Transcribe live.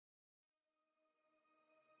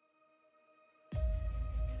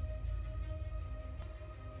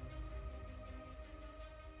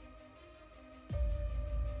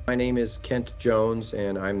My name is Kent Jones,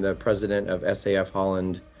 and I'm the president of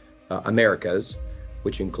SAF-HOLLAND Americas,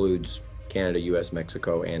 which includes Canada, US,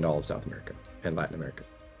 Mexico, and all of South America and Latin America.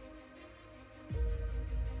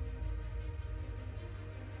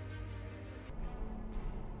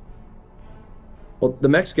 Well, the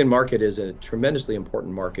Mexican market is a tremendously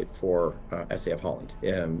important market for SAF-HOLLAND.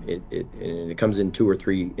 It comes in two or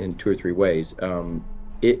three ways.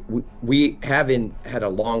 We have had a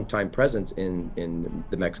long time presence in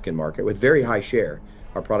the Mexican market with very high share.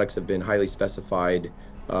 Our products have been highly specified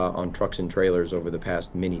on trucks and trailers over the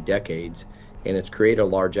past many decades, and it's created a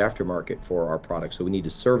large aftermarket for our products. So we need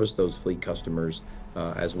to service those fleet customers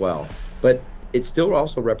as well. But it still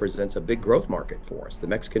also represents a big growth market for us. The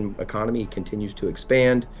Mexican economy continues to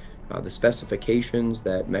expand. The specifications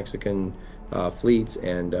that Mexican fleets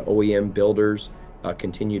and OEM builders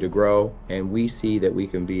continue to grow, and we see that we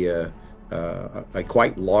can be a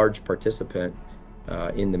quite large participant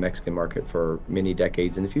in the Mexican market for many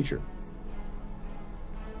decades in the future.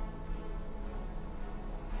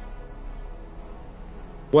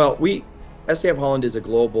 Well, SAF-HOLLAND is a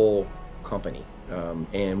global company,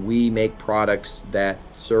 and we make products that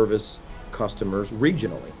service customers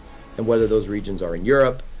regionally. And whether those regions are in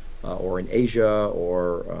Europe or in Asia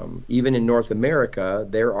or even in North America,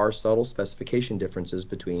 there are subtle specification differences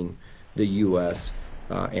between the US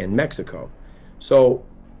and Mexico. So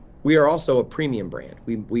we are also a premium brand.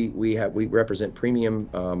 We represent premium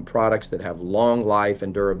products that have long life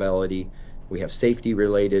and durability. We have safety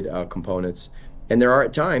related components. And there are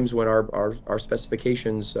at times when our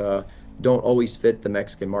specifications don't always fit the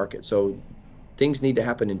Mexican market. So things need to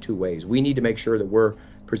happen in two ways. We need to make sure that we're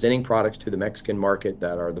presenting products to the Mexican market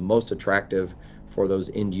that are the most attractive for those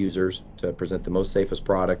end users, to present the most safest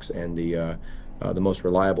products and the most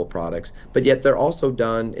reliable products. But yet they're also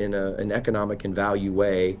done in an economic and value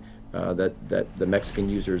way that the Mexican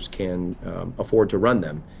users can afford to run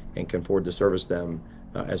them and can afford to service them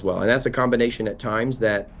as well. And that's a combination at times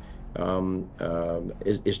that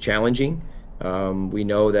is challenging. We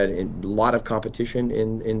know that a lot of competition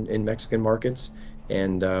in Mexican markets,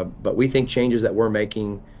 and but we think changes that we're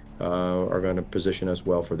making are going to position us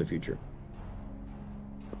well for the future.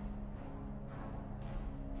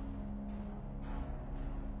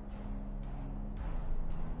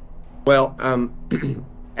 Well,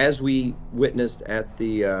 as we witnessed at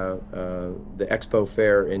the Expo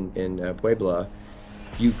Fair in Puebla,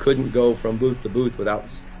 you couldn't go from booth to booth without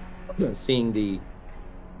seeing the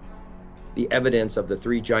evidence of the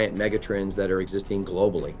three giant megatrends that are existing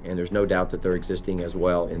globally, and there's no doubt that they're existing as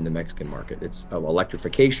well in the Mexican market. It's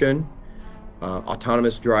electrification,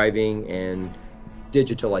 autonomous driving, and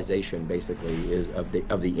digitalization, basically, is of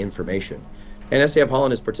the information. And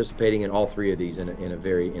SAF-HOLLAND is participating in all three of these in a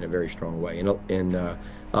very strong way. In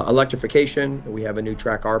electrification, we have a new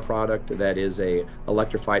Track R product that is a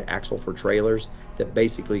electrified axle for trailers that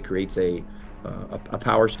basically creates a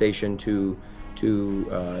power station to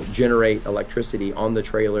generate electricity on the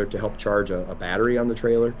trailer to help charge a battery on the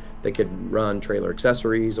trailer that could run trailer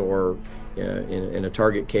accessories, or in a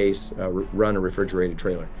target case, run a refrigerated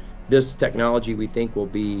trailer. This technology, we think, will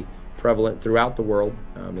be prevalent throughout the world.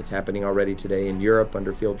 It's happening already today in Europe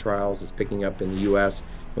under field trials. It's picking up in the US,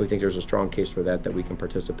 and we think there's a strong case for that we can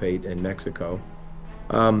participate in Mexico.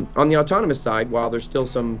 On the autonomous side, while there's still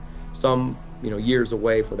some years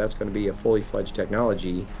away for that's going to be a fully fledged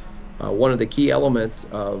technology, one of the key elements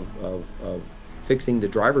of fixing the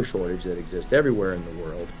driver shortage that exists everywhere in the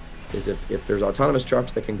world is if there's autonomous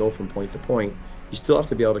trucks that can go from point to point, you still have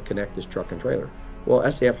to be able to connect this truck and trailer. Well,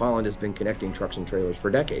 SAF-HOLLAND has been connecting trucks and trailers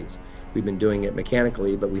for decades. We've been doing it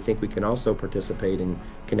mechanically, but we think we can also participate in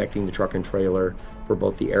connecting the truck and trailer for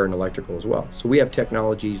both the air and electrical as well. So we have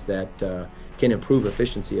technologies that can improve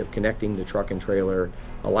efficiency of connecting the truck and trailer,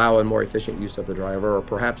 allow a more efficient use of the driver, or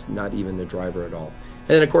perhaps not even the driver at all. And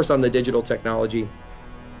then, of course, on the digital technology,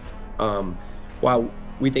 while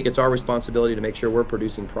we think it's our responsibility to make sure we're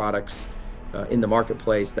producing products in the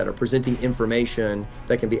marketplace that are presenting information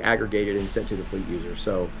that can be aggregated and sent to the fleet user.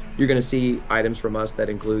 So you're going to see items from us that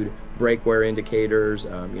include brake wear indicators,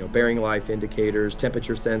 bearing life indicators,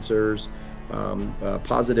 temperature sensors,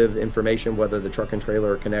 positive information whether the truck and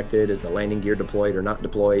trailer are connected, is the landing gear deployed or not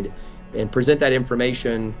deployed, and present that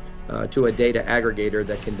information to a data aggregator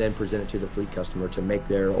that can then present it to the fleet customer to make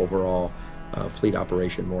their overall fleet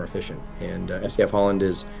operation more efficient. And SAF-HOLLAND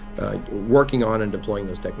is working on and deploying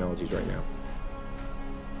those technologies right now.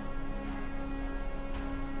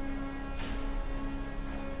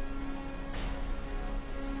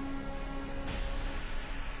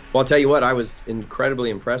 Well, I'll tell you what, I was incredibly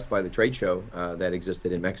impressed by the trade show that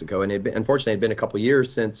existed in Mexico. And unfortunately, it had been a couple of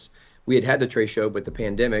years since we had the trade show, but the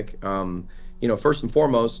pandemic, first and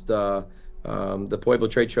foremost, the Pueblo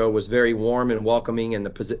Trade Show was very warm and welcoming, and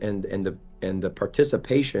the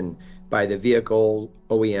participation by the vehicle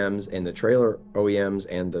OEMs and the trailer OEMs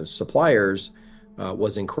and the suppliers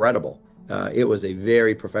was incredible. It was a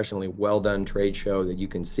very professionally well done trade show that you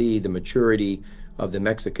can see the maturity of the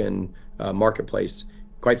Mexican marketplace.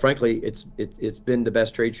 Quite frankly, it's been the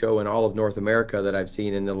best trade show in all of North America that I've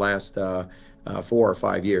seen in the last 4 or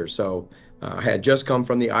 5 years. So I had just come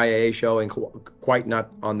from the IAA show, and quite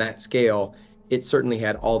not on that scale. It certainly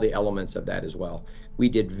had all the elements of that as well. We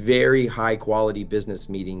did very high quality business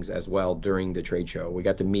meetings as well during the trade show. We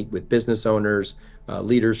got to meet with business owners,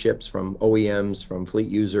 leaderships from OEMs, from fleet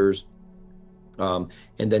users, and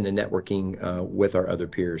then the networking with our other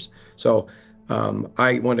peers. So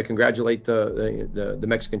I want to congratulate the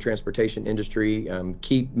Mexican transportation industry.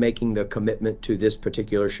 Keep making the commitment to this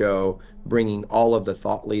particular show, bringing all of the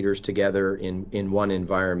thought leaders together in one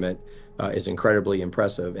environment is incredibly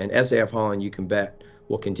impressive. And SAF-HOLLAND, you can bet,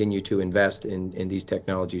 will continue to invest in these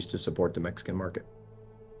technologies to support the Mexican market.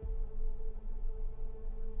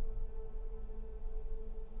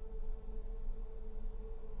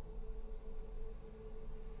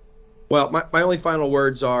 Well, my only final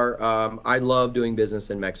words are I love doing business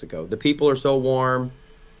in Mexico. The people are so warm,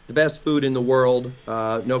 the best food in the world,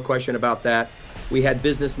 no question about that. We had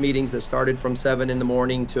business meetings that started from 7 in the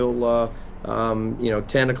morning till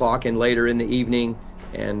 10 o'clock and later in the evening.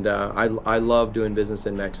 And I love doing business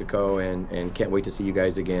in Mexico, and can't wait to see you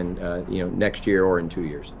guys again next year or in 2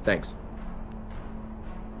 years. Thanks.